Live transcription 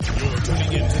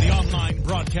tuning in to the online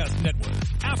broadcast network,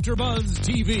 AfterBuzz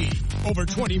TV. Over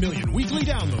 20 million weekly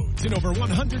downloads in over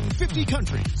 150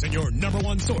 countries, and your number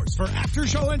one source for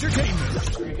after-show entertainment.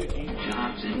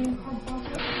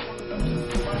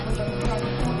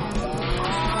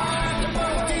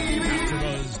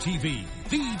 AfterBuzz TV,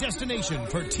 the destination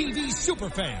for TV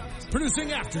superfans. Producing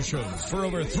aftershows for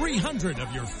over 300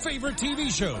 of your favorite TV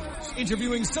shows.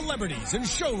 Interviewing celebrities and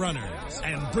showrunners.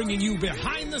 And bringing you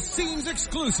behind-the-scenes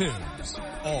exclusives.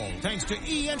 All thanks to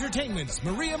E! Entertainment's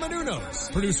Maria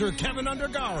Menounos, producer Kevin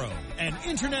Undergaro, and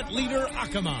internet leader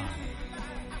Akamai.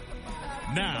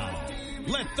 Now,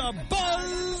 let the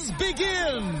buzz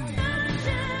begin!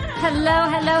 Hello,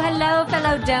 hello, hello,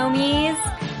 fellow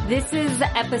Domies. This is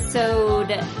episode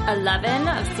 11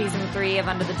 of season 3 of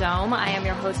Under the Dome. I am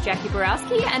your host, Jackie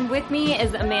Borowski, and with me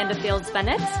is Amanda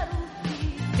Fields-Bennett.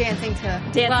 Dancing to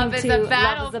Love is a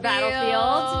Battlefield.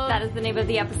 That is the name of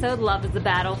the episode, Love is a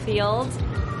Battlefield.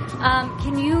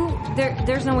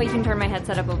 There's no way you can turn my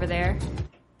headset up over there.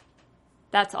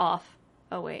 That's off.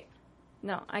 Oh, wait.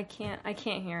 No, I can't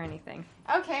hear anything.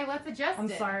 Okay, let's adjust I'm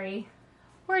sorry.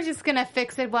 We're just going to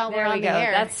fix it while there we're on the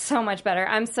air. That's so much better.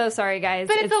 I'm so sorry, guys.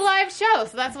 But it's a live show,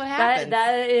 so that's what happens.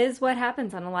 That is what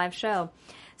happens on a live show.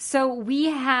 So we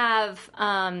have,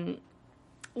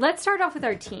 let's start off with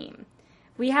our team.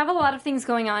 We have a lot of things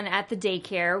going on at the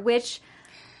daycare, which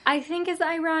I think is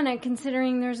ironic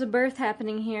considering there's a birth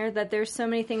happening here, that there's so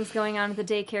many things going on at the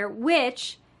daycare,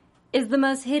 which is the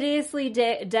most hideously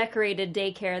decorated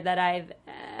daycare that I've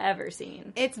ever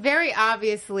seen. It's very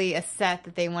obviously a set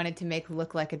that they wanted to make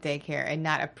look like a daycare and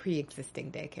not a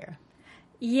pre-existing daycare.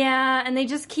 Yeah, and they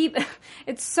just keep...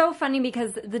 It's so funny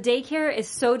because the daycare is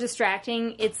so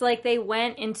distracting. It's like they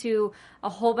went into a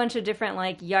whole bunch of different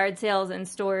like yard sales and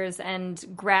stores and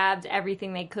grabbed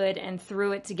everything they could and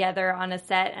threw it together on a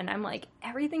set. And I'm like,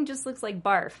 everything just looks like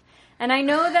barf. And I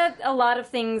know that a lot of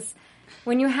things...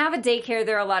 When you have a daycare,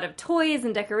 there are a lot of toys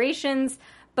and decorations,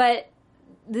 but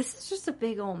this is just a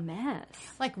big old mess.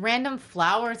 Like random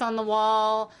flowers on the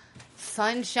wall,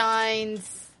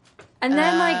 sunshines. And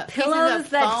then like pillows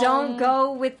that don't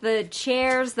go with the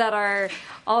chairs that are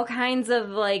all kinds of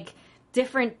like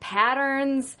different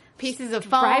patterns. Pieces of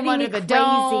foam under the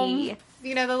dome.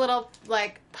 You know, the little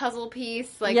like puzzle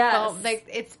piece. Like, yes. Foam. Like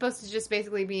it's supposed to just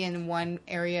basically be in one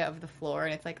area of the floor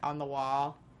and it's like on the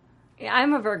wall.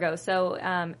 I'm a Virgo, so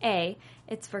A,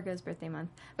 it's Virgo's birthday month.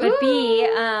 But B,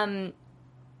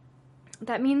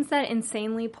 that means that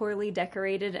insanely poorly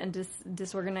decorated and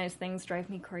disorganized things drive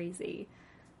me crazy.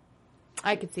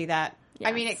 I could see that. Yes.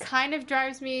 I mean, it kind of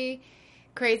drives me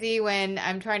crazy when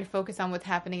I'm trying to focus on what's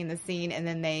happening in the scene and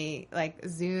then they like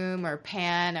zoom or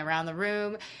pan around the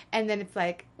room and then it's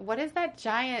like, what is that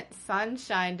giant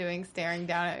sunshine doing staring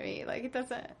down at me? Like, it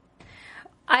doesn't...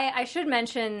 I should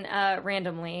mention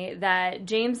randomly that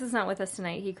James is not with us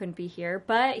tonight. He couldn't be here,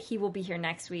 but he will be here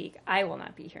next week. I will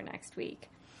not be here next week.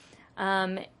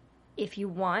 If you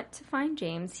want to find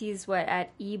James, he's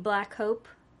at E Black Hope?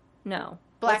 No.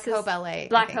 Black Hope LA.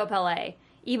 Black Hope LA.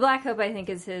 E Black Hope, I think,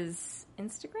 is his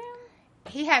Instagram?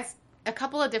 He has a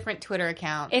couple of different Twitter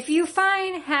accounts. If you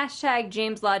find hashtag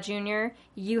James Law Jr.,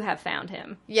 you have found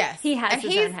him. Yes. He has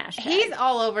his own hashtag. He's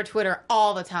all over Twitter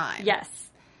all the time. Yes.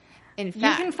 In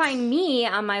fact, you can find me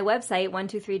on my website,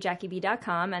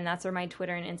 123jackieb.com, and that's where my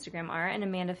Twitter and Instagram are. And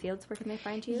Amanda Fields, where can they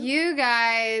find you? You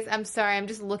guys, I'm sorry, I'm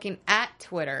just looking at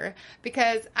Twitter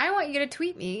because I want you to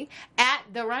tweet me at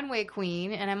The Runway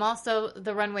Queen, and I'm also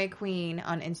The Runway Queen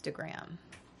on Instagram.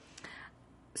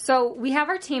 So we have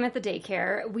our team at the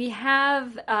daycare. We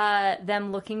have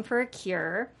them looking for a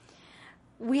cure.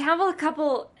 We have a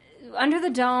couple... Under the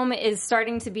Dome is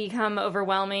starting to become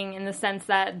overwhelming in the sense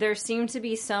that there seem to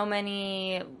be so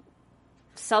many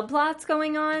subplots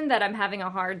going on that I'm having a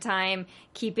hard time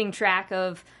keeping track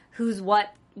of who's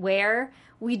what where.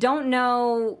 We don't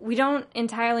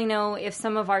entirely know if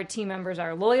some of our team members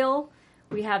are loyal.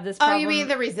 We have this problem. Oh, you mean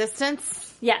the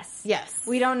Resistance? Yes. Yes.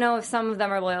 We don't know if some of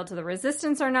them are loyal to the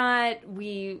Resistance or not.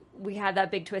 We had that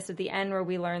big twist at the end where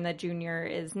we learned that Junior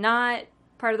is not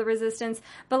part of the Resistance.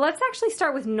 But let's actually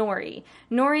start with Nori.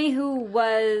 Nori, who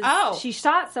was... She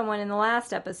shot someone in the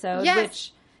last episode,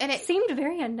 which and it seemed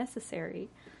very unnecessary.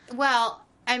 Well,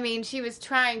 I mean, she was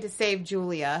trying to save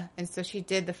Julia, and so she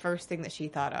did the first thing that she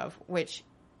thought of, which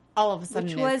all of a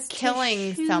sudden was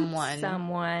killing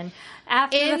someone.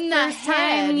 After in the first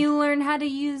head. time you learn how to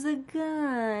use a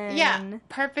gun. Yeah,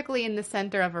 perfectly in the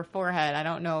center of her forehead. I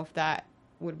don't know if that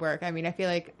would work. I mean, I feel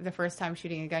like the first time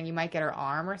shooting a gun, you might get her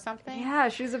arm or something. Yeah,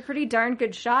 she was a pretty darn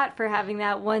good shot for having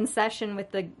that one session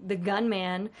with the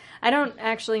gunman. I don't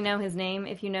actually know his name.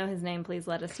 If you know his name, please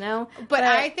let us know. But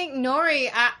I think Nori,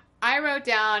 I wrote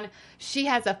down, she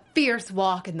has a fierce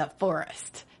walk in the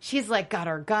forest. She's like got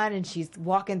her gun and she's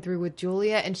walking through with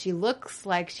Julia and she looks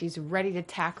like she's ready to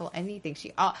tackle anything.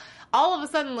 She all of a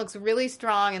sudden looks really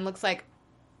strong and looks like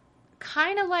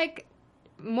kind of like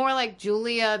more like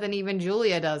Julia than even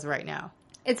Julia does right now.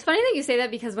 It's funny that you say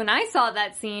that because when I saw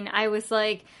that scene, I was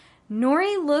like,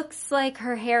 Nori looks like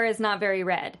her hair is not very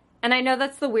red. And I know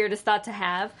that's the weirdest thought to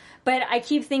have, but I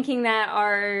keep thinking that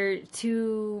our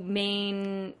two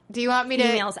main Do you want me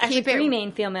females, to actually keep three it,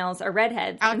 main females are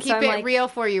redheads. I'll and keep so it like, real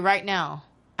for you right now.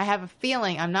 I have a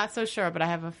feeling, I'm not so sure, but I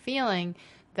have a feeling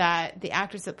that the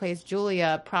actress that plays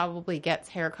Julia probably gets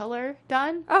hair color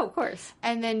done. Oh, of course.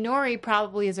 And then Nori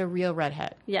probably is a real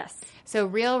redhead. Yes. So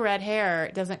real red hair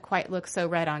doesn't quite look so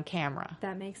red on camera.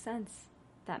 That makes sense.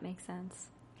 That makes sense.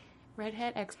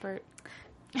 Redhead expert.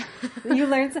 You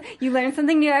learn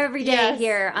something new every day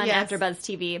here on yes. AfterBuzz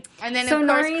TV. And then, so of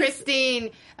course, Nori's,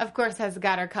 Christine, of course, has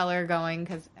got her color going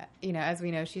because, as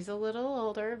we know, she's a little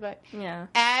older. But yeah,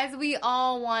 as we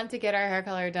all want to get our hair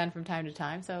color done from time to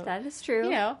time. So that is true.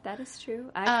 That is true.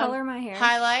 I color my hair.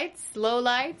 Highlights,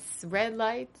 lowlights, red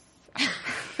lights.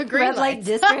 Green red light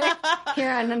district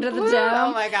here on Under the Dome.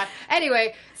 Oh my god.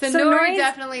 Anyway, so Nori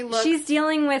definitely looks. She's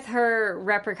dealing with her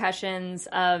repercussions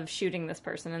of shooting this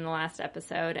person in the last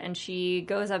episode, and she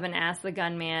goes up and asks the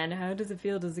gunman, "How does it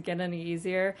feel? Does it get any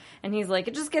easier?" And he's like,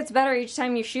 "It just gets better each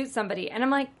time you shoot somebody." And I'm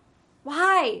like,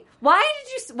 "Why? Why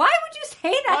would you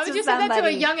say that? Why would you say that to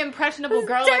a young impressionable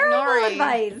girl like Nori?"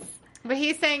 Advice. But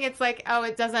he's saying it's like, oh,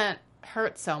 it doesn't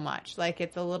hurt so much. Like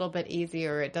it's a little bit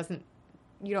easier. It doesn't.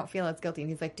 You don't feel as guilty. And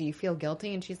he's like, do you feel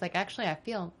guilty? And she's like, actually, I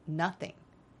feel nothing.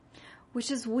 Which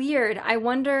is weird. I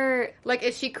wonder... Like,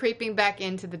 is she creeping back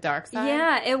into the dark side?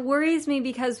 Yeah, it worries me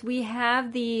because we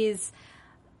have these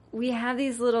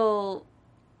little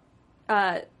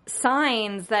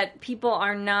signs that people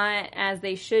are not as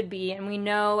they should be. And we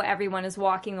know everyone is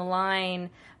walking the line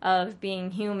of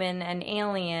being human and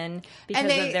alien because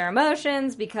of their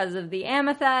emotions, because of the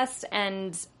amethyst.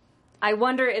 And I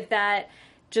wonder if that...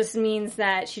 just means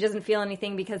that she doesn't feel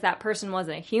anything because that person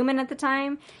wasn't a human at the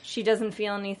time. She doesn't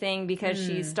feel anything because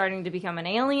she's starting to become an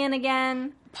alien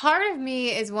again. Part of me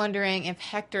is wondering if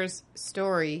Hector's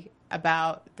story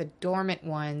about the dormant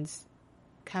ones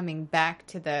coming back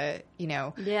to the,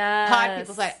 pod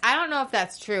people side, I don't know if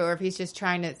that's true or if he's just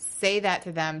trying to say that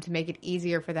to them to make it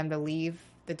easier for them to leave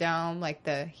the dome, like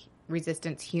the...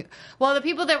 Resistance. Well, the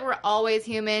people that were always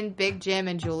human, Big Jim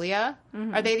and Julia,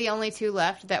 are they the only two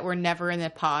left that were never in the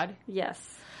pod? Yes.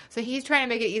 So he's trying to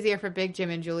make it easier for Big Jim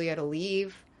and Julia to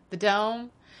leave the dome,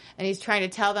 and he's trying to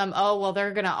tell them, oh, well,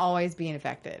 they're going to always be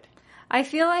infected. I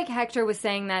feel like Hector was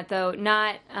saying that, though,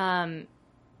 not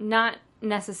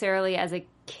necessarily as a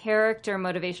character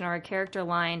motivation or a character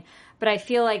line, but I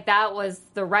feel like that was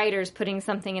the writers putting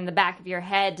something in the back of your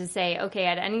head to say, okay,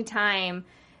 at any time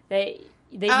that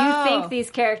you think these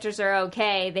characters are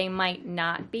okay, they might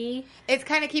not be. It's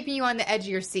kind of keeping you on the edge of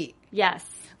your seat. Yes.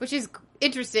 Which is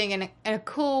interesting and a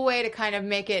cool way to kind of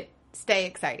make it stay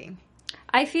exciting.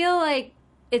 I feel like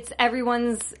it's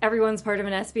everyone's part of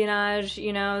an espionage,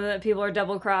 that people are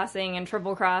double crossing and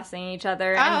triple crossing each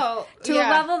other. To a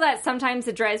level that sometimes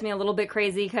it drives me a little bit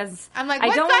crazy because I'm like,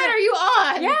 what side are you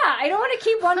on? Yeah, I don't want to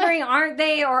keep wondering, aren't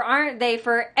they or aren't they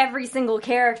for every single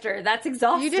character? That's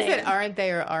exhausting. You just said, aren't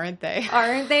they or aren't they?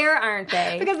 Aren't they or aren't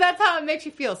they? Because that's how it makes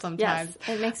you feel sometimes. Yes,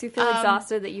 it makes you feel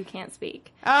exhausted that you can't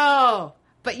speak. Oh,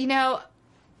 but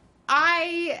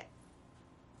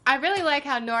I really like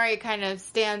how Nori kind of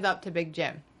stands up to Big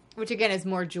Jim, which again is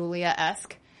more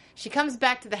Julia-esque. She comes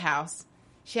back to the house.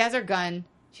 She has her gun.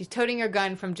 She's toting her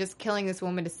gun from just killing this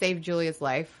woman to save Julia's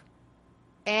life.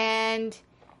 And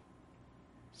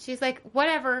she's like,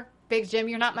 whatever, Big Jim,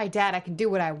 you're not my dad. I can do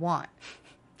what I want.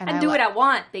 And I do what I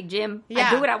want, Big Jim. Yeah,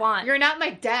 I do what I want. You're not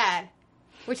my dad.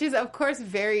 Which is, of course,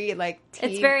 very,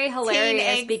 it's very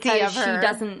hilarious because she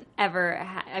doesn't ever,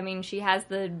 she has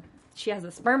the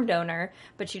sperm donor,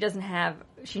 but she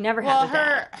never has a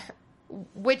dad.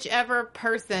 Whichever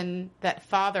person that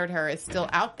fathered her is still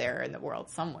out there in the world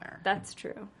somewhere. That's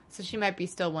true. So she might be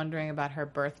still wondering about her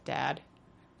birth dad.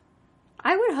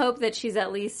 I would hope that she's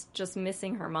at least just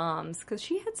missing her moms, because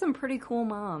she had some pretty cool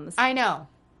moms. I know.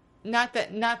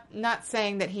 Not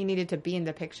saying that he needed to be in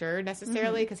the picture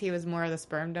necessarily, because he was more of the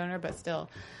sperm donor, but still.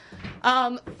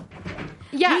 Speaking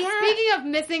of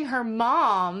missing her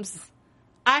moms,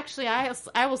 actually,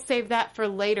 I will save that for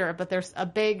later, but there's a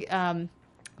big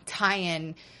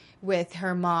tie-in with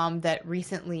her mom that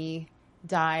recently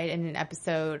died in an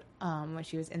episode when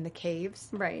she was in the caves.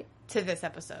 Right. To this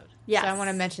episode. Yes. So I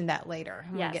want to mention that later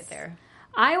when we get there.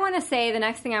 The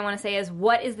next thing I want to say is,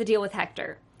 what is the deal with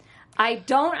Hector? I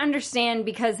don't understand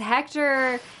because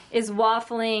Hector is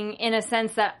waffling in a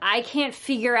sense that I can't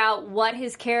figure out what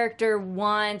his character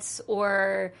wants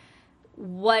or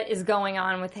what is going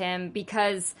on with him,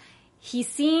 because he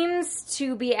seems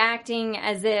to be acting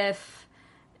as if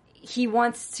he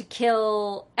wants to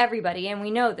kill everybody, and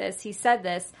we know this, he said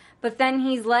this, but then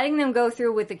he's letting them go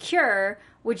through with the cure,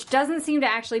 which doesn't seem to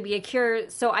actually be a cure,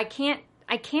 so I can't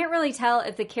really tell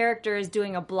if the character is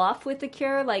doing a bluff with the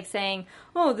cure, like saying,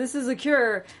 oh, this is a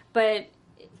cure, but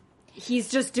he's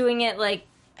just doing it like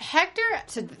Hector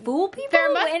to fool people.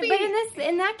 There must be... But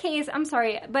in that case, I'm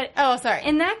sorry, but sorry.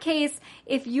 In that case,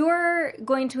 if you're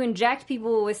going to inject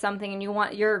people with something and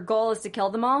your goal is to kill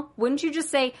them all, wouldn't you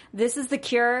just say this is the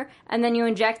cure and then you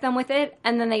inject them with it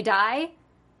and then they die?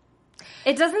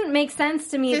 It doesn't make sense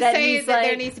to me that he's like,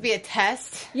 there needs to be a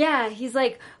test. Yeah, he's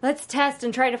like, let's test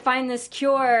and try to find this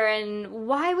cure. And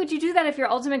why would you do that if your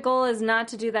ultimate goal is not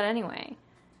to do that anyway?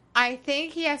 I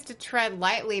think he has to tread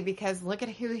lightly because look at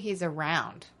who he's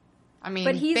around. I mean,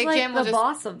 but he's Big like Jim the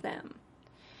boss of them.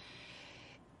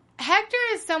 Hector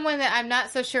is someone that I'm not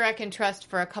so sure I can trust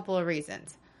for a couple of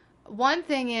reasons. One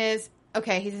thing is,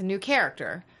 okay, he's a new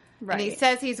character. Right. And he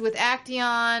says he's with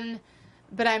Actaeon,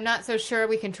 but I'm not so sure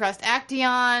we can trust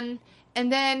Actaeon.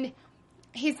 And then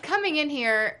he's coming in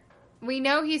here. We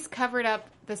know he's covered up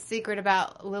the secret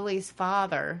about Lily's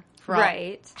father.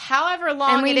 However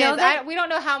long it is. We don't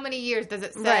know how many years, does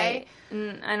it say?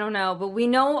 Right. I don't know. But we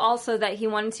know also that he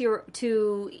wanted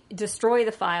to destroy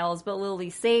the files, but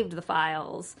Lily saved the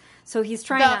files. So he's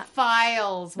trying The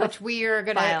files, which we are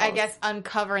going to, I guess,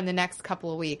 uncover in the next couple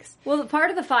of weeks. Well, part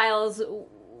of the files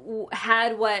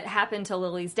had what happened to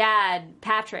Lily's dad,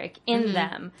 Patrick, in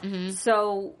them. Mm-hmm.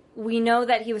 So we know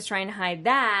that he was trying to hide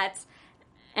that.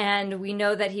 And we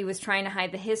know that he was trying to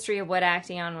hide the history of what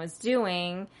Actaeon was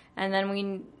doing. And then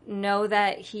we know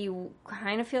that he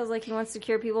kind of feels like he wants to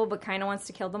cure people, but kind of wants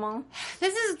to kill them all.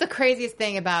 This is the craziest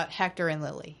thing about Hector and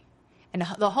Lily. And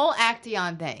the whole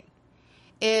Actaeon thing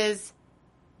is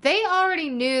they already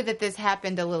knew that this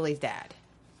happened to Lily's dad.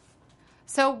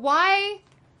 So why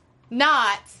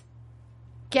not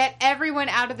get everyone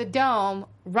out of the dome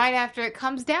right after it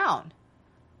comes down?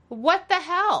 What the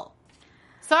hell?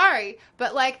 Sorry,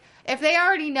 but like, if they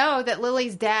already know that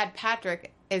Lily's dad,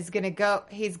 Patrick, is going to go,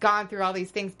 he's gone through all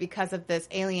these things because of this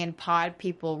alien pod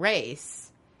people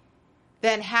race,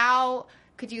 then how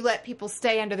could you let people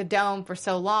stay under the dome for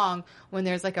so long when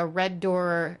there's like a red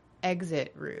door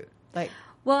exit route? Like,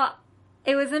 well,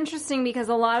 it was interesting because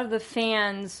a lot of the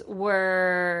fans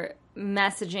were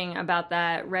messaging about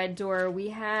that red door. We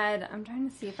had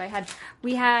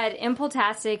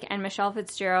Impultastic and Michelle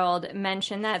Fitzgerald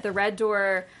mention that the red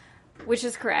door, which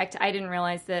is correct, I didn't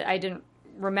realize that, I didn't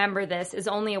remember this, is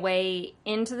only a way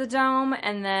into the dome,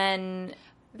 and then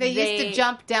they used to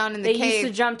jump down in the caves. They used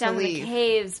to jump down in the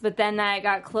caves, but then that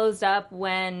got closed up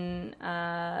when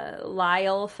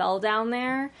Lyle fell down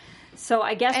there. So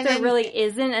I guess there really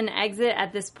isn't an exit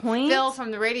at this point. Phil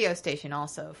from the radio station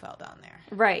also fell down there.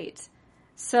 Right.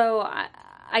 So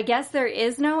I guess there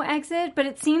is no exit, but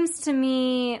it seems to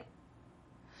me,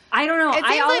 I don't know. It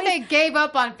seems like they gave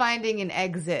up on finding an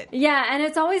exit. Yeah, and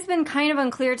it's always been kind of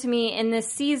unclear to me in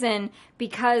this season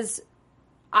because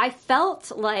I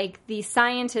felt like the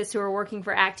scientists who are working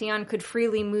for Actaeon could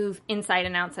freely move inside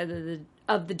and outside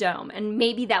of the dome, and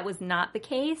maybe that was not the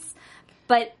case.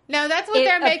 But no, that's what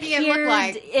they're making it look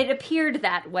like. It appeared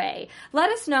that way. Let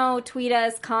us know, tweet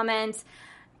us, comment,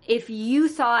 if you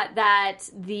thought that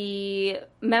the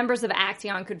members of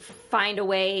Actaeon could find a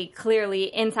way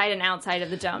clearly inside and outside of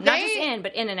the dome. Not just in,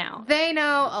 but in and out. They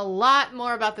know a lot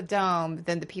more about the dome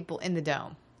than the people in the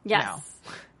dome. Yes.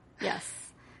 No. Yes.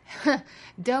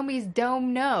 Domies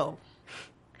dome know.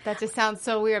 That just sounds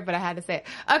so weird, but I had to say it.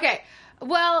 Okay.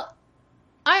 Well,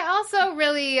 I also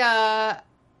really...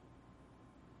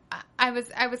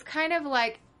 I was kind of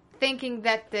like thinking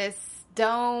that this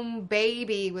dome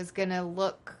baby was going to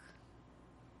look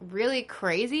really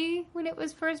crazy when it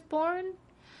was first born.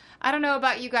 I don't know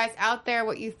about you guys out there,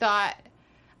 what you thought.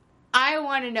 I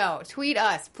want to know. Tweet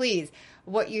us, please,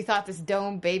 what you thought this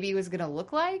dome baby was going to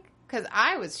look like. Because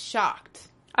I was shocked.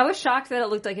 I was shocked that it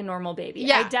looked like a normal baby.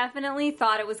 Yeah. I definitely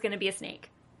thought it was going to be a snake.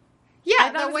 Yeah,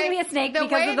 I thought it was going to be a snake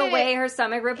because of the way her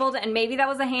stomach rippled, and maybe that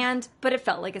was a hand, but it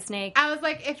felt like a snake. I was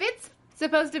like, if it's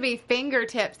supposed to be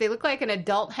fingertips, they look like an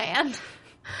adult hand.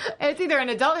 It's either an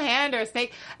adult hand or a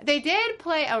snake. They did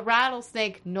play a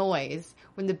rattlesnake noise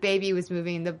when the baby was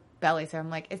moving in the belly, so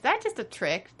I'm like, is that just a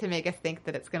trick to make us think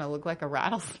that it's going to look like a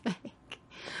rattlesnake?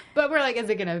 But we're like, is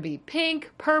it going to be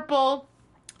pink, purple?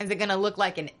 Is it going to look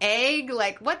like an egg?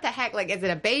 Like, what the heck? Like, is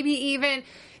it a baby even?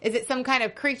 Is it some kind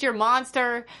of creature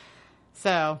monster?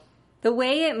 So the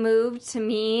way it moved to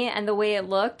me and the way it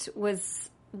looked was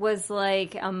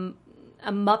like a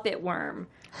Muppet worm.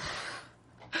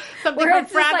 Something from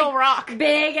Fraggle Rock.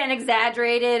 Big and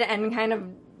exaggerated and kind of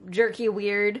jerky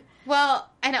weird. Well,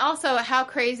 and also how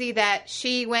crazy that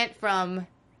she went from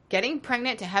getting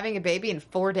pregnant to having a baby in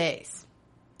 4 days.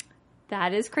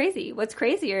 That is crazy. What's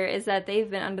crazier is that they've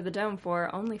been under the dome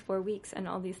for only 4 weeks and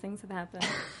all these things have happened.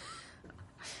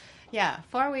 Yeah,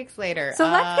 4 weeks later. So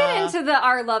let's get into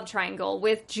our love triangle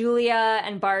with Julia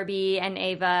and Barbie and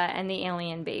Ava and the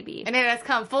alien baby. And it has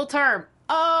come full term.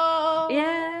 Oh!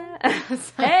 Yeah.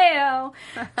 Heyo.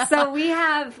 So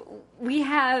we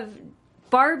have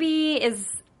Barbie is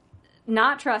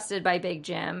not trusted by Big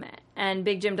Jim, and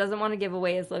Big Jim doesn't want to give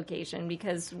away his location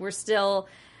because we're still,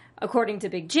 according to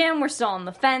Big Jim, we're still on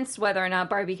the fence whether or not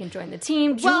Barbie can join the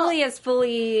team. Well, Julie is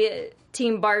fully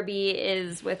Team Barbie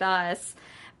is with us,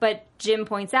 but Jim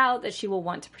points out that she will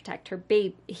want to protect her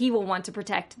baby. He will want to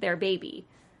protect their baby.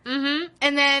 Mm-hmm.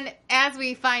 And then, as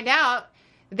we find out,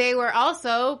 they were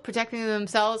also protecting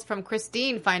themselves from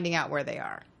Christine finding out where they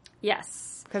are.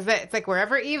 Yes. Because it's like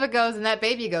wherever Eva goes and that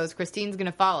baby goes, Christine's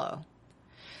going to follow.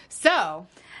 So,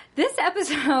 in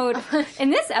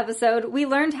this episode, we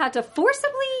learned how to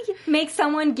forcibly make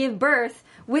someone give birth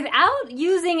without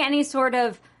using any sort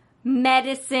of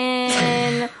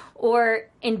medicine or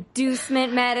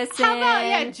inducement medicine. How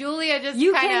about, Julia just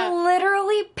You can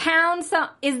literally pound some...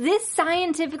 Is this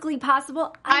scientifically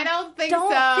possible? I don't think so.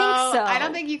 I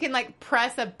don't think you can,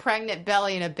 press a pregnant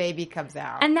belly and a baby comes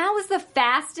out. And that was the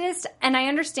fastest, and I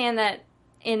understand that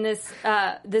in this,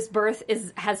 this birth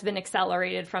has been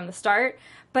accelerated from the start,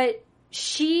 but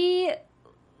she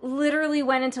literally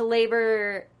went into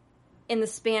labor and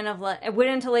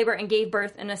gave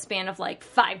birth in a span of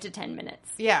 5 to 10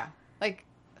 minutes. Yeah,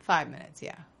 5 minutes,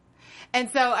 yeah.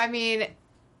 And so,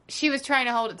 she was trying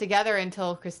to hold it together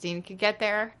until Christine could get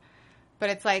there. But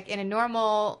it's in a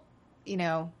normal,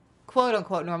 quote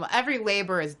unquote normal, every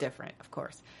labor is different, of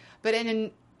course. But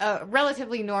in a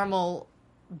relatively normal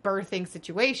birthing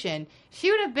situation, she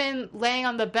would have been laying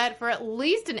on the bed for at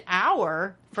least an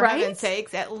hour, for heaven's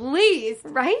sakes, at least.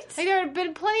 Right? There would have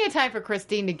been plenty of time for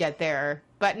Christine to get there.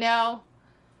 But no,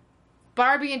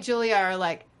 Barbie and Julia are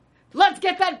let's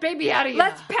get that baby out of you.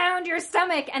 Let's pound your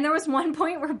stomach. And there was one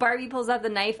point where Barbie pulls out the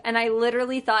knife, and I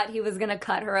literally thought he was going to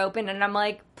cut her open. And I'm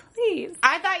like, please.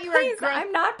 I thought you were...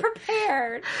 I'm not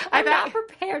prepared. I'm not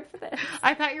prepared for this.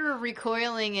 I thought you were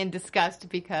recoiling in disgust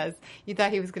because you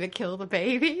thought he was going to kill the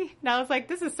baby. And I was like,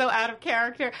 this is so out of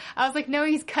character. I was like, no,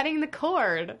 he's cutting the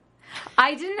cord.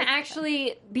 I didn't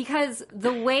actually, because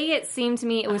the way it seemed to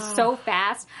me, it was so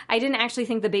fast, I didn't actually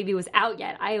think the baby was out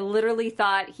yet. I literally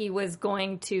thought he was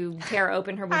going to tear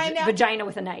open her vagina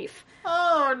with a knife.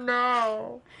 Oh,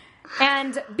 no.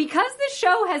 And because the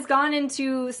show has gone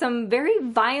into some very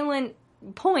violent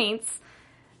points,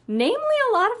 namely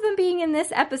a lot of them being in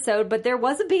this episode, but there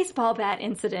was a baseball bat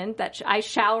incident that I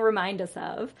shall remind us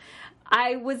of,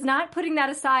 I was not putting that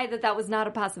aside that was not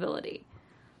a possibility.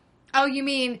 Oh, you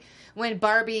mean when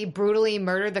Barbie brutally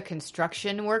murdered the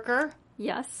construction worker?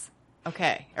 Yes.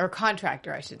 Okay. Or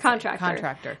contractor, I should say.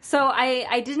 Contractor. So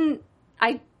I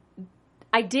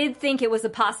did think it was a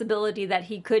possibility that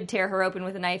he could tear her open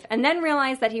with a knife, and then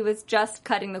realized that he was just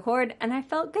cutting the cord, and I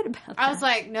felt good about that. I was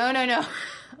like, no. I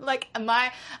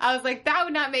was like, that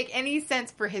would not make any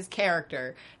sense for his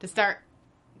character to start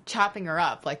chopping her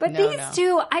up. But these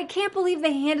two, I can't believe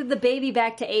they handed the baby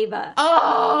back to Ava.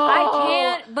 Oh! I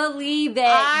can't believe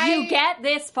that you get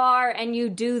this far and you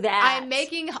do that. I'm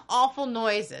making awful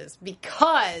noises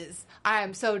because I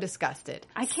am so disgusted.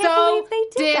 I can't believe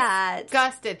they did that.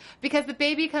 Disgusted. Because the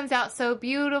baby comes out so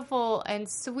beautiful and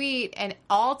sweet and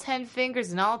all 10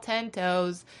 fingers and all 10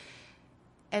 toes.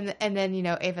 And then,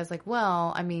 Ava's like,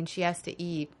 well, she has to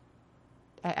eat.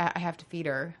 I have to feed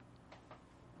her.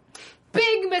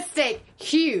 Big mistake.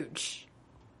 Huge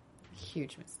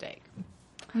mistake.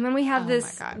 And then we have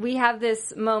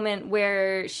this moment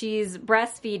where she's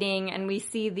breastfeeding and we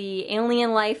see the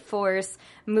alien life force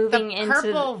moving into the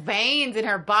purple veins in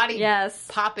her body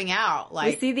popping out.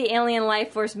 We see the alien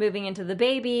life force moving into the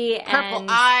baby. Purple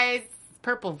eyes,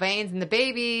 purple veins in the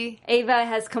baby. Ava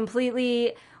has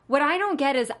completely... What I don't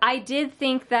get is I did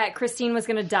think that Christine was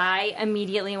going to die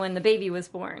immediately when the baby was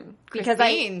born.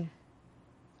 Christine?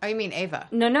 Oh, you mean Ava?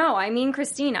 No, I mean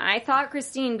Christine. I thought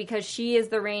Christine, because she is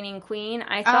the reigning queen,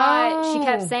 I thought she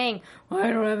kept saying,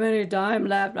 I don't have any time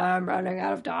left, I'm running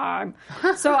out of time.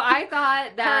 So I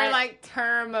thought that... Her,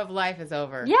 term of life is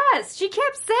over. Yes, she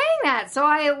kept saying that. So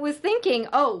I was thinking,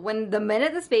 when the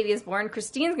minute this baby is born,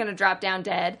 Christine's going to drop down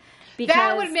dead,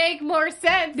 That would make more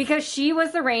sense. Because she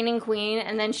was the reigning queen,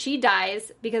 and then she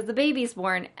dies because the baby's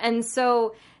born. And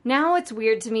so now it's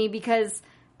weird to me because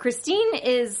Christine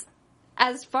is,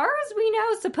 as far as we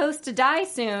know, supposed to die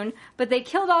soon, but they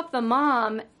killed off the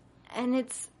mom, and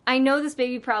I know this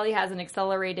baby probably has an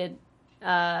accelerated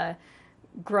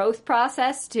growth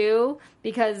process, too,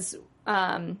 because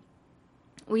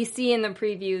we see in the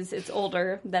previews it's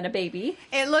older than a baby.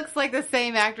 It looks like the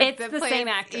same actress It's that the plays same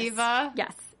actress. Eva.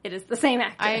 Yes, it is the same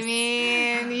actress. I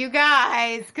mean, you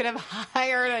guys could have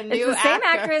hired a new actor. It's the same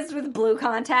actress with blue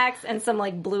contacts and some,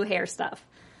 like, blue hair stuff.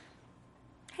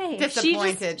 Hey,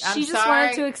 disappointed. She just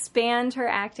wanted to expand her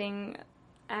acting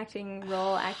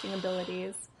role, acting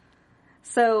abilities.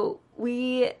 So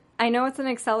I know it's an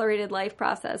accelerated life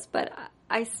process, but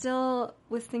I still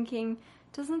was thinking,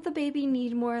 doesn't the baby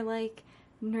need more, like,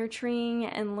 nurturing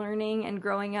and learning and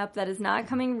growing up that is not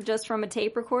coming just from a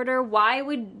tape recorder? Why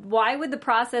would the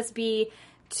process be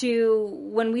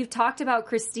when we've talked about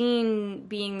Christine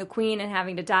being the queen and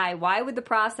having to die, why would the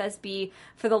process be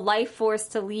for the life force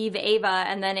to leave Ava,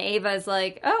 and then Ava is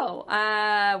like,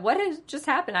 what has just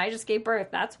happened? I just gave birth.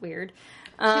 That's weird.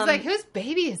 She's like, whose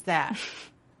baby is that?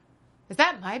 Is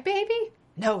that my baby?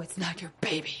 No, it's not your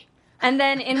baby. And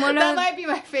then in one that might be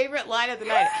my favorite line of the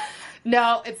night.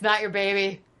 No, it's not your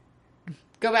baby.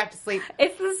 Go back to sleep.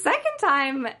 It's the second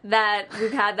time that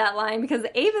we've had that line because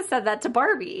Ava said that to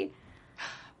Barbie.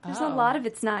 There's a lot of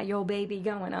 "it's not your baby"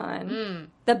 going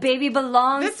on. The baby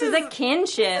belongs to the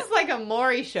kinship. This is like a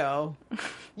Maury show.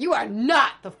 You are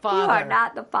not the father. You are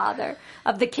not the father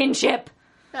of the kinship.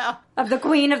 No. Of the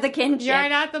queen of the kinship. You're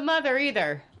not the mother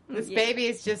either. This baby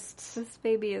is just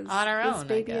on her own. This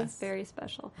baby is very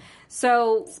special.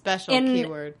 So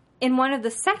keyword. In one of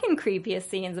the second creepiest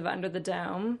scenes of Under the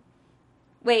Dome.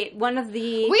 Wait, one of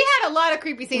the... We had a lot of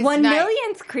creepy scenes 1 tonight.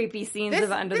 millionth creepy scenes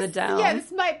of Under the Dome. Yeah,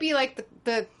 this might be like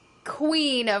the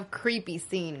queen of creepy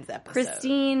scenes episode.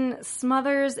 Christine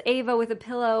smothers Ava with a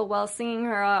pillow while singing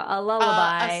her a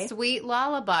lullaby. A sweet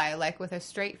lullaby, like with a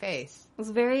straight face. It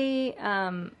was very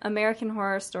American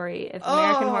Horror Story, if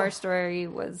American Horror Story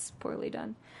was poorly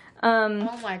done.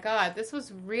 Oh my god, this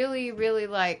was really, really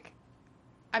like...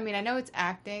 I mean, I know it's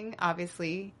acting,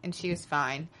 obviously, and she was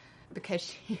fine. Because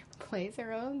she plays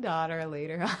her own daughter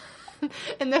later on.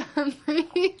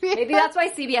 Maybe that's why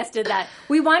CBS did that.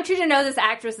 We want you to know this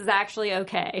actress is actually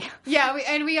okay. Yeah,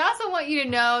 and we also want you to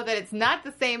know that it's not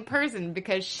the same person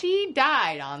because she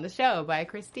died on the show by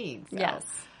Christine. So yes.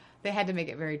 They had to make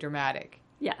it very dramatic.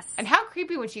 Yes. And how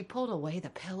creepy when she pulled away the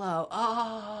pillow.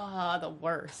 Oh, the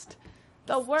worst.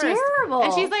 The worst. Terrible.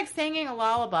 And she's like singing a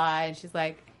lullaby and she's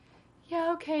like,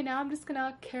 yeah, okay, now I'm just going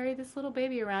to carry this little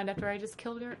baby around after I just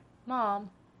killed her mom.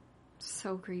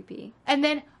 So creepy. And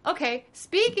then, okay,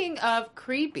 speaking of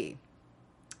creepy,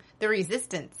 the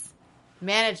Resistance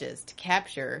manages to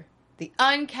capture the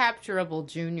uncapturable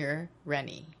Junior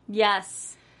Rennie.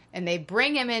 Yes. And they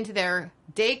bring him into their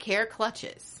daycare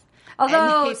clutches.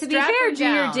 Although, to be fair,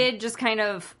 Junior did just kind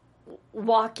of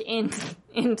walk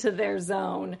into their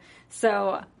zone.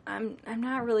 So I'm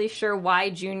not really sure why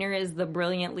Junior is the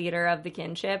brilliant leader of the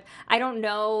kinship. I don't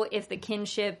know if the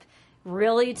kinship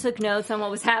really took notes on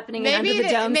what was happening in Under the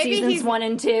Dome seasons 1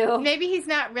 and 2. Maybe he's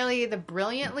not really the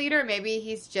brilliant leader. Maybe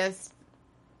he's just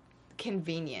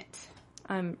convenient.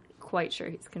 I'm quite sure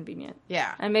he's convenient.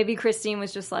 Yeah. And maybe Christine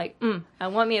was just like, I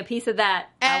want me a piece of that.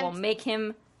 And I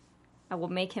will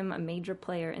make him a major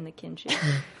player in the kinship.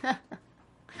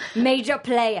 Major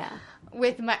player.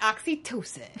 With my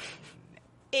oxytocin.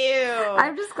 Ew.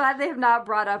 I'm just glad they have not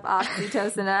brought up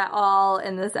oxytocin at all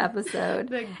in this episode.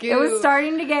 The goo. It was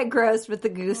starting to get gross with the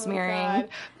goo smearing. God.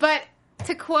 But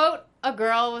to quote the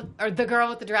girl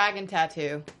with the dragon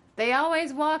tattoo, they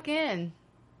always walk in.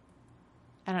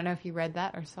 I don't know if you read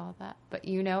that or saw that, but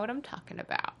you know what I'm talking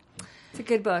about. It's a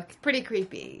good book. It's pretty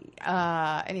creepy.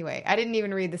 Anyway, I didn't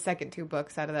even read the second 2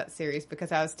 books out of that series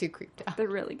because I was too creeped out. They're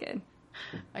really good.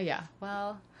 Yeah.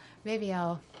 Well, maybe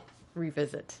I'll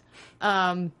revisit.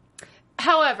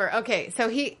 However, okay,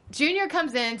 so Junior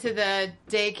comes into the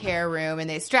daycare room and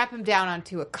they strap him down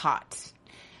onto a cot.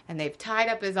 And they've tied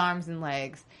up his arms and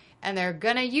legs. And they're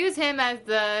going to use him as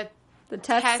the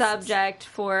test subject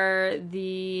for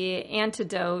the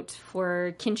antidote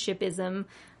for kinshipism,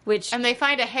 and they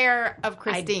find a hair of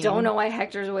Christine. I don't know why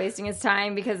Hector's wasting his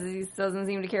time because he doesn't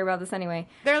seem to care about this anyway.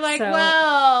 They're like,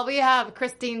 well, we have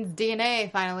Christine's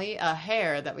DNA, finally, a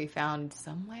hair that we found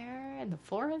somewhere in the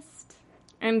forest.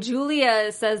 And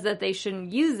Julia says that they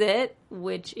shouldn't use it,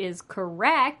 which is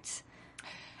correct.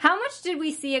 How much did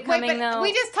we see it coming, though?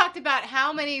 We just talked about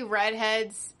how many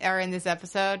redheads are in this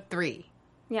episode. 3.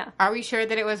 Yeah. Are we sure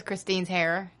that it was Christine's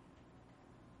hair?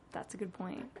 That's a good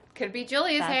point. Could be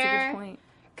Julia's hair. That's a good point.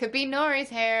 Could be Nori's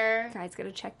hair. Guys,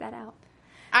 gotta check that out.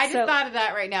 I just thought of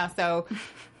that right now. So,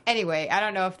 anyway, I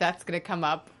don't know if that's going to come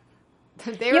up.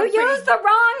 You used the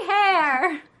wrong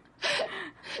hair!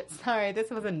 Sorry, this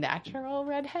was a natural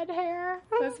redhead hair.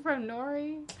 This is from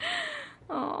Nori.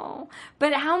 Oh.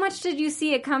 But how much did you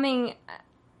see it coming?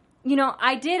 You know,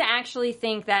 I did actually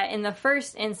think that in the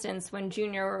first instance when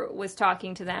Junior was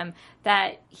talking to them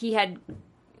that he had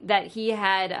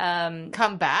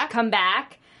come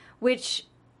back, which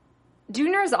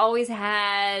Junior's always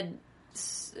had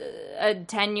a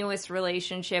tenuous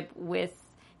relationship with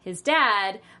his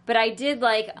dad, but I did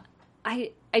like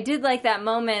that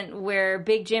moment where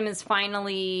Big Jim is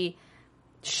finally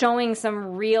showing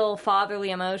some real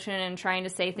fatherly emotion and trying to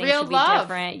say things should be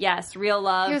different. Yes, real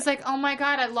love. He was like, "Oh my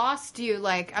God, I lost you.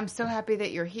 Like, I'm so happy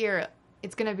that you're here.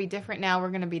 It's going to be different now. We're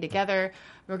going to be together.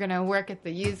 We're going to work at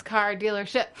the used car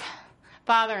dealership.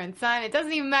 Father and son. It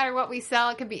doesn't even matter what we sell.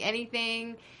 It could be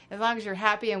anything. As long as you're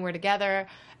happy and we're together,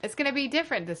 it's going to be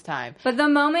different this time." But the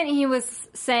moment he was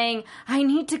saying, "I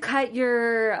need to cut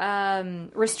your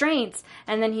restraints,"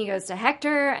 and then he goes to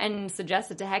Hector and suggests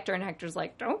it to Hector, and Hector's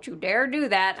like, "Don't you dare do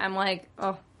that." I'm like,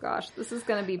 oh gosh, this is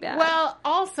going to be bad. Well,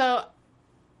 also,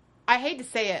 I hate to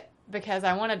say it because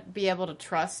I want to be able to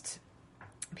trust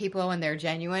people when they're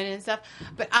genuine and stuff,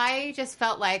 but I just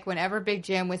felt like whenever Big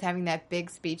Jim was having that big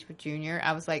speech with Junior,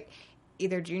 I was like,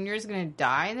 either Junior's going to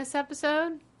die in this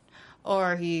episode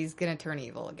or he's going to turn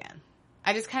evil again.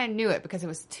 I just kind of knew it because it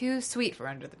was too sweet for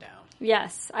Under the Dome.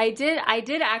 Yes, I did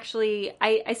actually,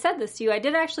 I said this to you, I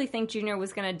did actually think Junior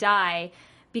was going to die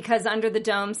because Under the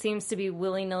Dome seems to be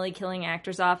willy-nilly killing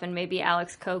actors off, and maybe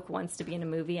Alex Koch wants to be in a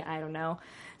movie, I don't know.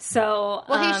 So,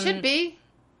 well, he should be.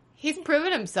 He's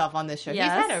proven himself on this show.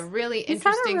 Yes. He's had a really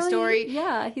interesting story.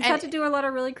 Yeah, he's had to do a lot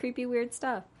of really creepy, weird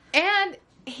stuff. And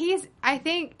I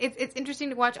think it's interesting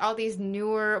to watch all these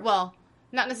newer, well,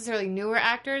 not necessarily newer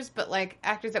actors, but like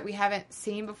actors that we haven't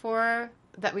seen before,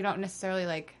 that we don't necessarily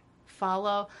like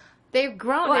follow. They've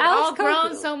grown. Well, they've Alex all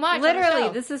grown so much. Literally,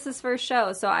 this is his first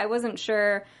show, so I wasn't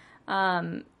sure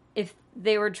if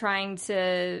they were trying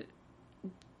to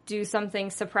do something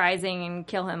surprising and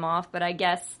kill him off, but I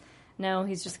guess no,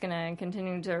 he's just going to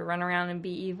continue to run around and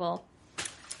be evil.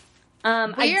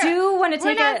 I do want to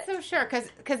take We're not so sure,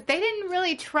 because they didn't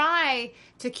really try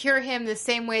to cure him the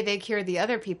same way they cured the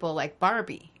other people, like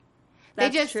Barbie.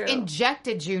 They just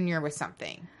injected Junior with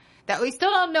something that we still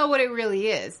don't know what it really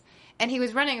is. And he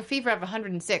was running a fever of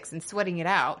 106 and sweating it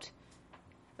out.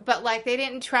 But, like, they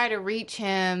didn't try to reach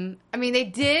him. I mean, they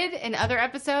did in other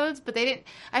episodes, but they didn't.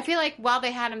 I feel like while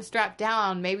they had him strapped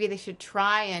down, maybe they should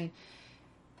try and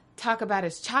talk about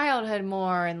his childhood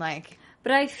more and, like...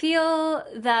 But I feel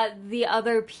that the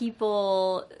other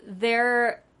people,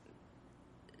 their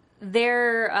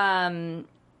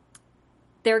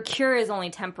cure is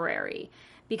only temporary,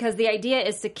 because the idea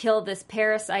is to kill this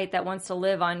parasite that wants to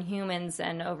live on humans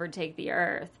and overtake the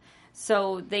earth.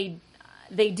 So they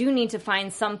do need to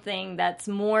find something that's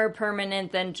more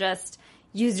permanent than just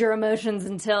use your emotions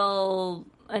until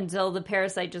the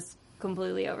parasite just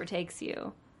completely overtakes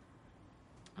you.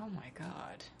 Oh my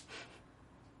God.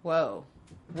 Whoa,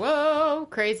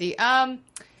 crazy.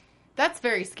 That's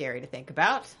very scary to think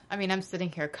about. I mean, I'm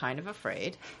sitting here kind of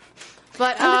afraid.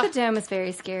 But Under the Dome is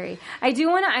very scary. I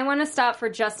want to stop for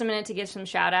just a minute to give some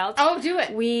shout outs. Oh, do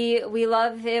it. We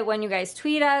love it when you guys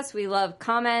tweet us. We love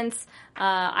comments,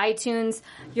 iTunes.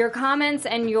 Your comments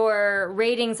and your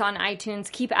ratings on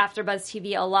iTunes keep AfterBuzz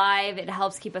TV alive. It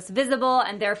helps keep us visible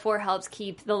and therefore helps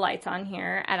keep the lights on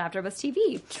here at AfterBuzz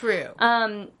TV.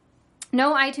 True.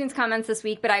 No iTunes comments this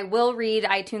week, but I will read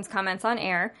iTunes comments on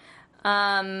air.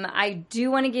 I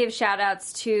do want to give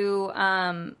shout-outs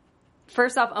to,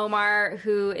 first off, Omar,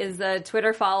 who is a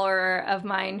Twitter follower of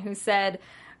mine, who said,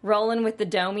 "Rollin' with the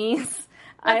Domies."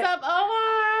 What's up, Omar?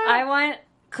 I want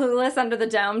Clueless Under the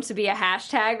Dome to be a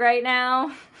hashtag right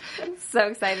now. I'm so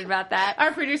excited about that.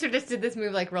 Our producer just did this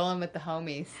move, like rolling with the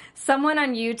homies. Someone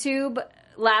on YouTube...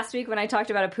 Last week when I talked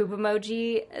about a poop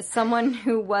emoji, someone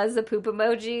who was a poop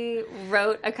emoji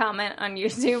wrote a comment on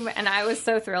YouTube, and I was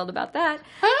so thrilled about that.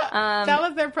 That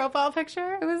was their profile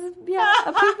picture? It was,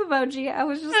 a poop emoji. I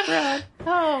was just thrilled.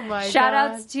 Oh, my God.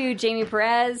 Shout-outs to Jamie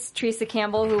Perez, Teresa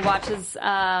Campbell, who watches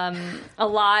a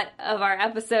lot of our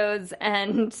episodes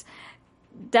and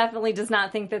definitely does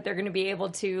not think that they're going to be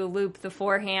able to loop the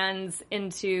four hands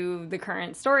into the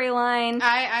current storyline.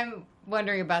 I'm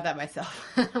wondering about that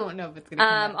myself. I don't know if it's going to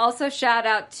come out. Also, shout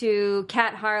out to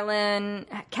Kat Harlem,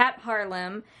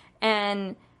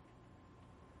 and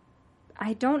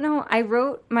I don't know.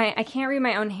 I can't read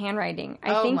my own handwriting.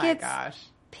 I think it's gosh.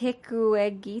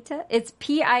 Picuegita. It's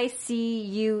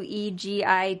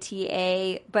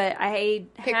Picuegita, but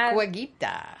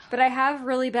I have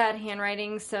really bad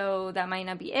handwriting, so that might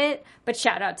not be it. But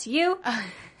shout out to you.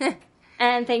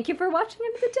 And thank you for watching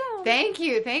Under the Dome. Thank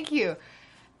you.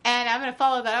 And I'm going to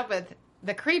follow that up with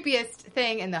the creepiest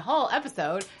thing in the whole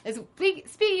episode is,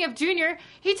 speaking of Junior,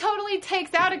 he totally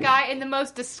takes out a guy in the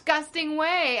most disgusting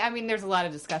way. I mean, there's a lot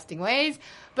of disgusting ways,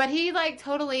 but he, like,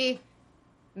 totally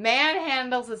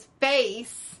manhandles his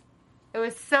face. It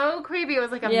was so creepy. It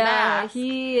was like a mask.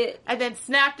 And then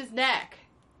snapped his neck.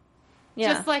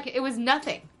 Yeah. Just like it was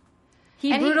nothing.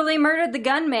 He brutally murdered the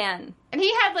gunman. And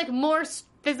he had, like, more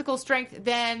physical strength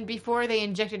than before they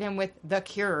injected him with the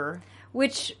cure.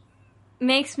 Which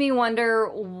makes me wonder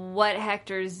what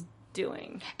Hector's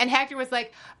doing. And Hector was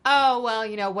like, oh, well,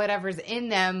 you know, whatever's in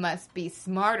them must be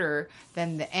smarter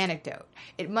than the antidote.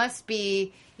 It must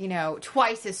be, you know,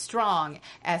 twice as strong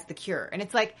as the cure. And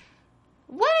it's like,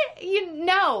 what?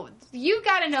 You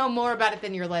got to know more about it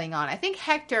than you're letting on. I think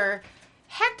Hector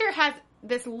has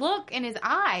this look in his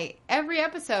eye every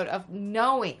episode of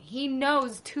knowing. He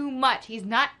knows too much. He's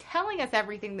not telling us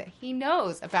everything that he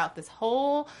knows about this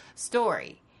whole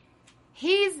story.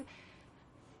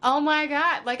 Oh my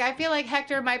God. Like, I feel like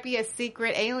Hector might be a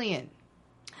secret alien.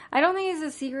 I don't think he's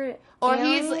a secret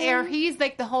alien. He's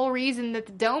like the whole reason that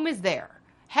the dome is there.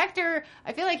 Hector,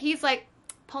 I feel like he's like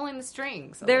pulling the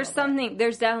strings. There's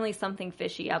definitely something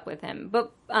fishy up with him.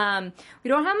 But we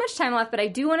don't have much time left, but I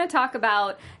do want to talk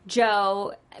about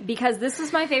Joe, because this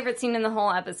was my favorite scene in the whole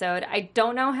episode. I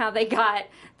don't know how they got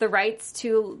the rights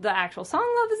to the actual song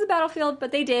Love is a Battlefield,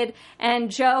 but they did. And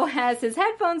Joe has his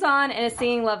headphones on and is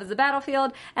singing Love is a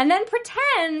Battlefield, and then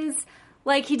pretends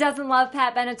like he doesn't love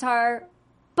Pat Benatar.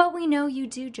 But we know you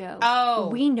do, Joe. Oh.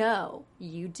 We know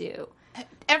you do.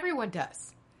 Everyone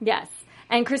does. Yes.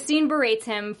 And Christine berates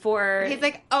him for... He's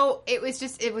like, oh, it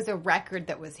was a record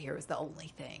that was here. It was the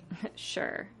only thing.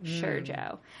 Sure,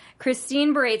 Joe.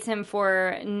 Christine berates him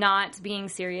for not being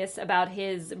serious about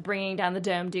his bringing down the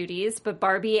dome duties, but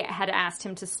Barbie had asked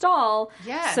him to stall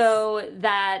so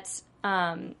that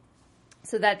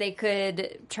they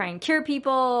could try and cure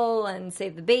people and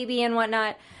save the baby and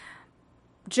whatnot.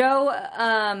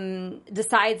 Joe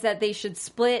decides that they should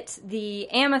split the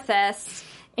amethyst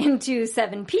into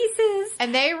 7 pieces.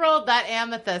 And they rolled that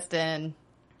amethyst in.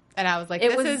 And I was like,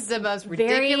 this is the most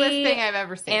ridiculous thing I've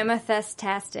ever seen.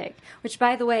 Amethyst-tastic. Which,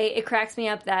 by the way, it cracks me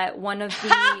up that one of the...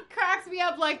 cracks me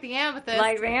up like the amethyst.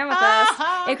 Like the amethyst.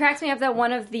 It cracks me up that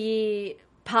one of the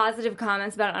positive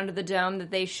comments about Under the Dome that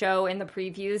they show in the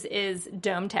previews is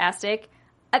Dome-tastic.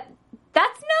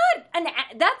 That's not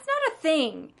a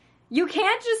thing. You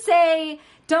can't just say...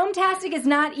 Dome-tastic is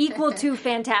not equal to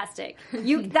fantastic.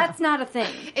 That's not a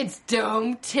thing. It's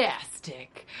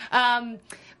dome-tastic. But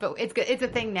it's a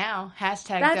thing now.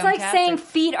 Hashtag That's dome-tastic. like saying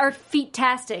feet are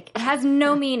feet-tastic. It has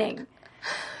no meaning.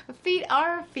 Feet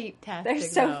are feet-tastic. They're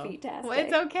so feet-tastic. Well,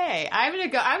 it's okay. I'm gonna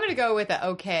go with the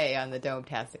okay on the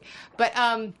dome-tastic. But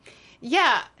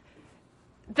yeah.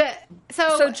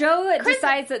 So Joe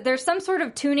decides that there's some sort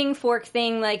of tuning fork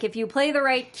thing, like if you play the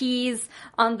right keys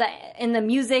in the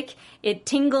music, it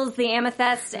tingles the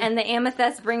amethyst, and the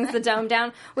amethyst brings the dome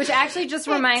down, which actually just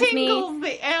reminds me... tingles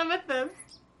the amethyst.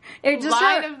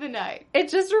 Light of the night. It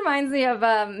just reminds me of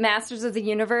Masters of the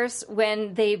Universe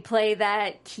when they play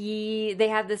that key. They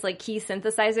have this like key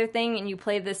synthesizer thing, and you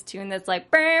play this tune that's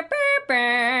like burr, burr,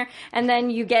 burr, and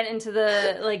then you get into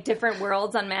the like different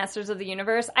worlds on Masters of the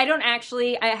Universe.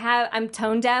 I'm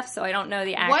tone deaf, so I don't know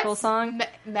the actual song.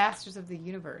 Masters of the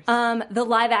Universe? The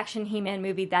live action He-Man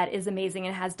movie that is amazing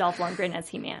and has Dolph Lundgren as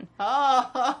He-Man.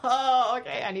 Oh,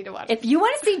 okay. I need to watch it. If you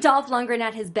want to see Dolph Lundgren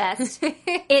at his best,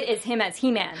 it is him as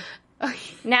He-Man.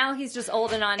 Now he's just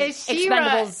old and on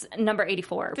Expendables number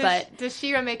 84. Does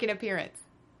She-Ra make an appearance?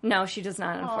 No, she does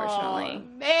not, unfortunately.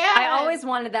 Oh, man. I always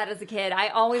wanted that as a kid. I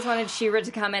always wanted She-Ra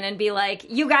to come in and be like,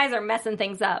 you guys are messing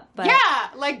things up. But, yeah,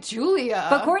 like Julia.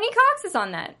 But Courtney Cox is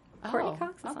on that. Courtney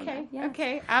Cox is on that. Yeah.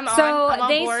 Okay, I'm on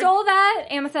they board. stole that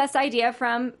amethyst idea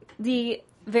from the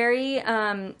very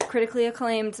critically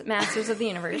acclaimed Masters of the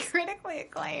Universe. Critically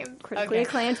acclaimed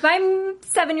by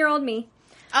 7-year-old me.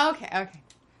 Okay.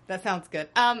 That sounds good.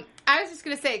 I was just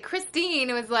going to say,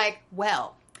 Christine was like,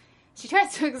 well, she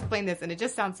tries to explain this, and it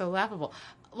just sounds so laughable.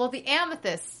 Well, the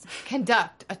amethysts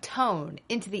conduct a tone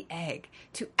into the egg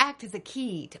to act as a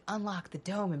key to unlock the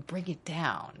dome and bring it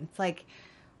down. It's like,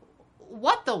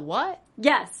 what the what?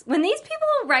 Yes. When these people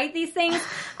write these things,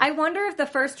 I wonder if the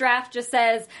first draft just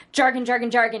says jargon,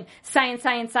 jargon, jargon, science,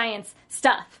 science, science,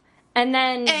 stuff. And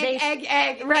then egg,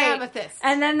 amethyst.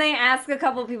 And then they ask a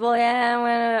couple people,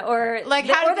 or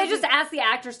they just ask the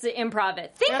actress to improv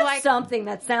it. Think of something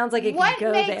that sounds like it could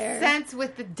go there. What makes sense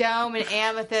with the dome and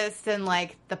amethyst and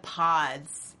like the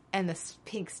pods and the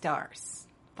pink stars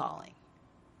falling?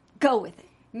 Go with it.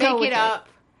 Make it up.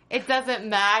 It doesn't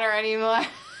matter anymore.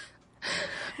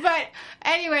 But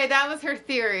anyway, that was her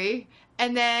theory.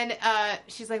 And then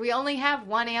she's like, we only have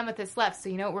one amethyst left, so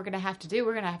you know what we're going to have to do?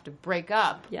 We're going to have to break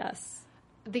up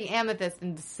the amethyst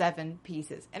into 7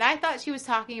 pieces. And I thought she was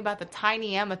talking about the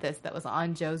tiny amethyst that was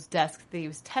on Joe's desk that he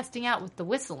was testing out with the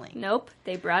whistling. Nope.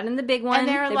 They brought in the big one.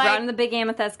 They brought in the big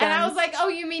amethyst guns. And I was like, oh,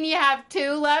 you mean you have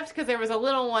 2 left? Because there was a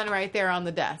little one right there on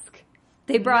the desk.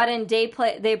 They brought in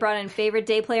favorite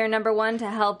day player number 1 to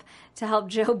help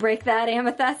Joe break that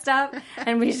amethyst up,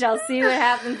 and we shall see what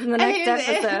happens in the next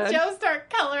episode. Joe starts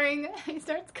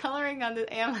coloring on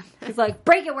the amethyst. He's like,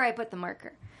 break it where I put the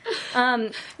marker.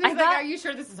 Are you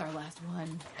sure this is our last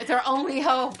one? It's our only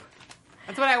hope.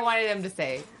 That's what I wanted him to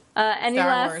say.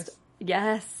 Star Wars.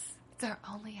 Yes. It's our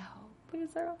only hope. What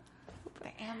is our hope?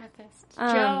 The amethyst.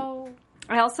 Joe.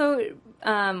 I also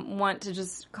want to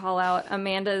just call out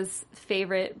Amanda's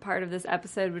favorite part of this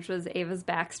episode, which was Ava's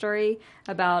backstory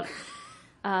about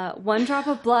one drop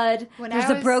of blood. There's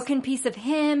a broken piece of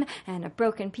him and a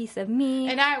broken piece of me.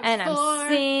 And I'm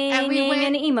singing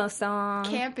an emo song.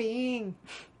 Camping.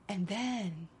 And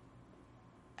then,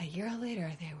 a year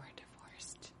later, they were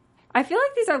divorced. I feel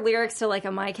like these are lyrics to like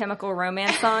a My Chemical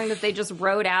Romance song that they just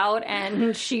wrote out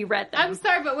and she read them. I'm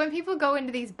sorry, but when people go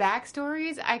into these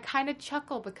backstories, I kind of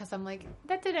chuckle because I'm like,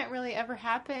 that didn't really ever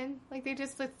happen. Like, they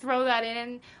just throw that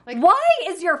in. Like, why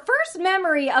is your first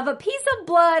memory of a piece of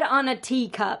blood on a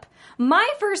teacup? My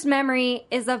first memory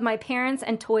is of my parents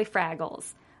and toy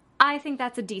Fraggles. I think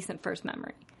that's a decent first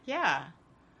memory. Yeah.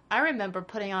 I remember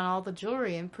putting on all the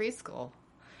jewelry in preschool.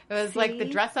 It was like the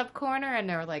dress-up corner, and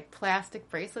there were like plastic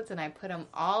bracelets, and I put them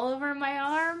all over my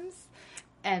arms,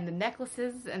 and the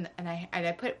necklaces, and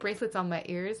I put bracelets on my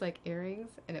ears, like earrings,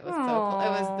 and it was so cool. It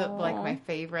was like my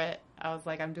favorite. I was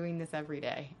like, I'm doing this every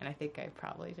day, and I think I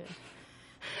probably did.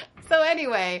 So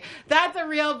anyway, that's a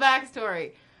real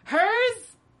backstory.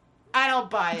 Hers, I don't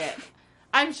buy it.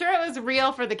 I'm sure it was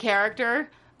real for the character,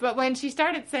 but when she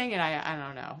started saying it, I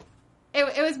don't know.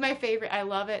 It was my favorite. I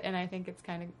love it, and I think it's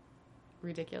kind of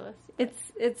ridiculous.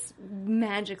 It's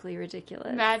magically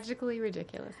ridiculous. Magically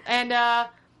ridiculous. And,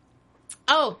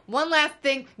 one last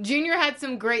thing. Junior had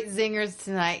some great zingers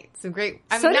tonight. Some great...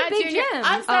 So did Big Jim.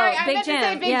 I'm sorry. I meant to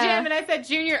say Big Jim, and I said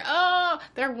Junior. Oh,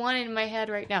 they're one in my head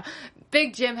right now.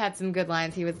 Big Jim had some good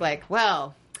lines. He was like,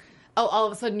 well, all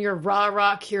of a sudden you're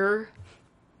rah-rah cure,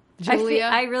 Julia.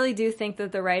 I really do think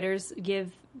that the writers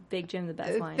give Big Jim the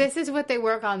best line. This is what they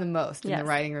work on the most in the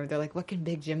writing room. They're like, what can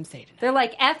Big Jim say tonight? They're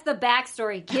like, F the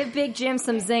backstory. Give Big Jim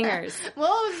some zingers.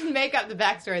 We'll just make up the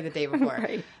backstory the day before.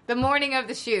 Right. The morning of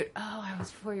the shoot. Oh, I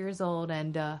was 4 years old,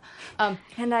 and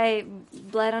I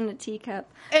bled on a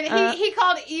teacup. And he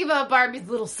called Eva Barbie's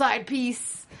little side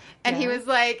piece. And he was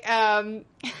like,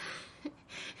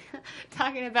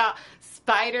 talking about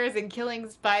spiders and killing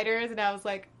spiders. And I was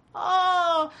like,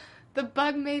 oh, the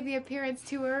bug made the appearance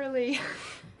too early.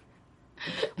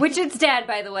 Which it's dead,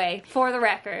 by the way, for the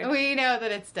record. We know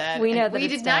that it's dead. We know that we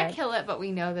it's did dead. not kill it, but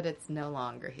we know that it's no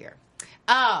longer here.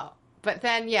 Oh, but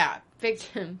then, Big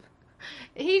Jim.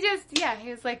 He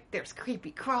was like, there's creepy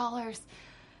crawlers.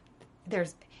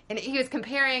 And he was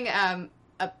comparing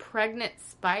a pregnant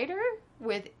spider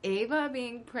with Ava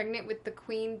being pregnant with the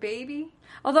queen baby.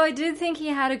 Although I did think he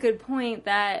had a good point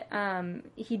that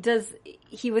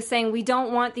he was saying we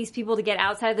don't want these people to get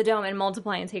outside the dome and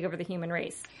multiply and take over the human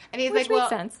race. And he's Which like, makes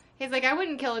sense. He's like, I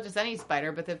wouldn't kill just any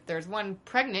spider, but if there's one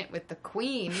pregnant with the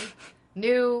queen,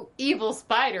 new evil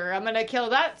spider, I'm going to kill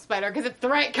that spider because it's the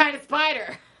right kind of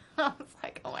spider. I was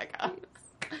like, oh my God.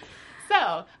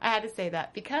 So I had to say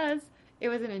that because it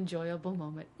was an enjoyable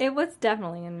moment. It was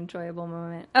definitely an enjoyable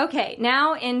moment. Okay,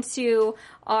 now into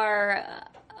our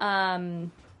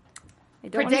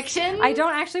predictions? I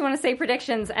don't actually want to say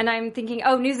predictions, and I'm thinking,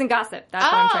 news and gossip. That's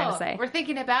what I'm trying to say. We're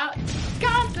thinking about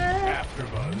gossip.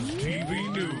 AfterBuzz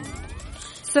TV News.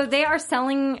 So they are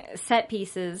selling set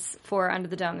pieces for Under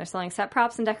the Dome. They're selling set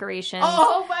props and decorations.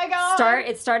 Oh my God!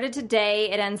 It started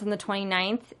today. It ends on the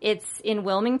 29th. It's in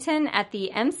Wilmington at the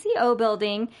MCO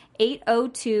building,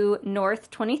 802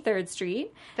 North 23rd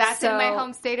Street. That's in my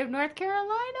home state of North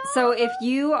Carolina. So if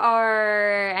you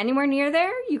are anywhere near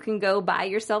there, you can go buy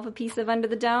yourself a piece of Under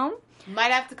the Dome.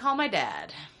 Might have to call my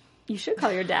dad. You should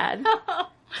call your dad.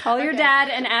 Call your dad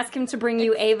and ask him to bring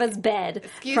you Ava's bed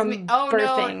from me. Oh,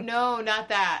 birthing. No, not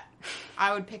that.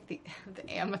 I would pick the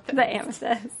amethyst. The amethyst.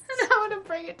 I want to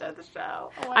bring it of the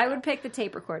show. Oh, I would pick the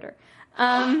tape recorder.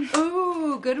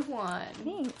 Ooh, good one.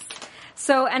 Thanks.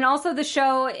 So, and also the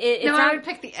show... I would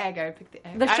pick the egg. I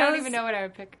don't even know what I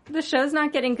would pick. The show's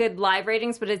not getting good live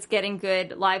ratings, but it's getting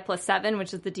good live +7,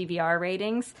 which is the DVR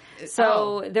ratings.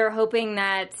 So they're hoping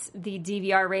that the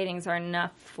DVR ratings are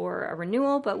enough for a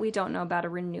renewal, but we don't know about a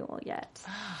renewal yet.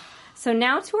 So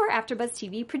now to our AfterBuzz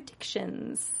TV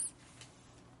predictions.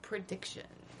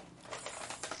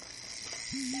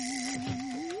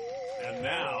 And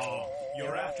now,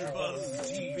 your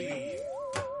AfterBuzz TV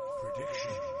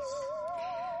predictions.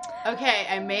 Okay,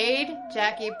 I made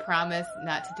Jackie promise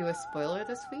not to do a spoiler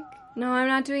this week. No, I'm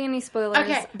not doing any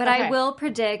spoilers. But I will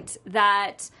predict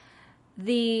that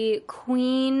the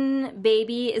Queen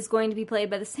baby is going to be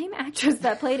played by the same actress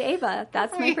that played Ava.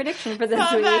 That's my prediction for this week.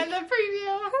 Saw that in the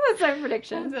preview. That's my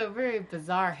prediction. That's a very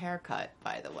bizarre haircut,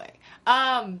 by the way.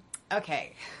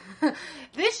 Okay.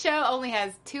 This show only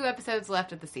has 2 episodes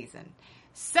left of the season.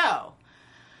 So...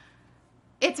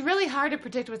 it's really hard to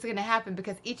predict what's going to happen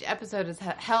because each episode has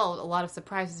held a lot of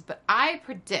surprises. But I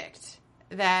predict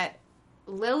that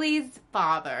Lily's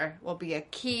father will be a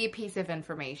key piece of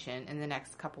information in the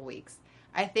next couple weeks.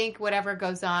 I think whatever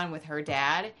goes on with her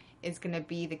dad is going to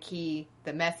be the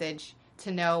message to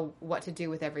know what to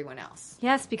do with everyone else.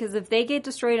 Yes, because if they get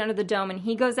destroyed under the dome and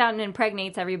he goes out and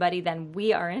impregnates everybody, then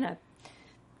we are in a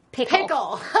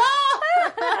pickle.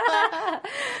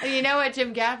 You know what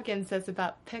Jim Gaffigan says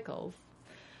about pickles?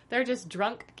 They're just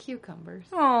drunk cucumbers.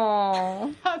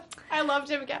 Aww. I love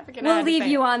Jim Gaffigan. We'll leave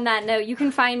you on that note. You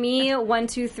can find me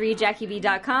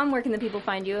 123jackieb.com. Where can the people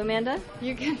find you, Amanda?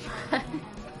 You can find...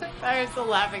 I'm still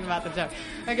laughing about the joke.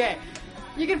 Okay.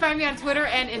 You can find me on Twitter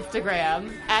and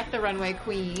Instagram at The Runway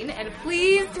Queen. And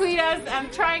please tweet us. I'm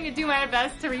trying to do my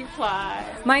best to reply.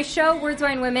 My show, Words,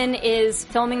 Wine, Women, is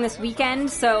filming this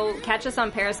weekend. So catch us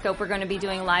on Periscope. We're going to be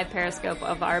doing live Periscope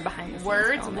of our behind-the-scenes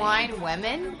Words, filming. Wine,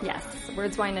 Women? Yes.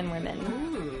 Words, Wine, and Women.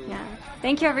 Ooh. Yeah.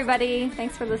 Thank you, everybody.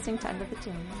 Thanks for listening to Under the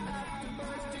Tune.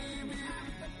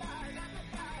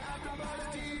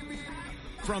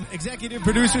 From executive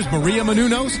producers Maria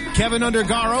Menounos, Kevin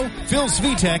Undergaro, Phil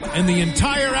Svitek, and the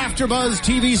entire AfterBuzz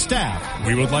TV staff,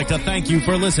 we would like to thank you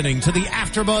for listening to the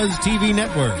AfterBuzz TV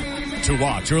network. To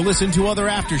watch or listen to other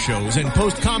after shows and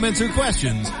post comments or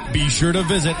questions, be sure to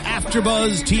visit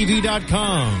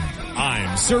AfterBuzzTV.com.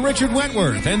 I'm Sir Richard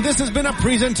Wentworth, and this has been a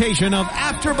presentation of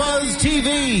AfterBuzz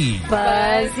TV.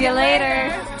 Buzz you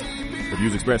later. The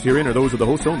views expressed herein are those of the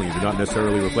hosts only and do not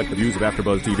necessarily reflect the views of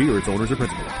AfterBuzz TV or its owners or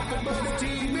principals.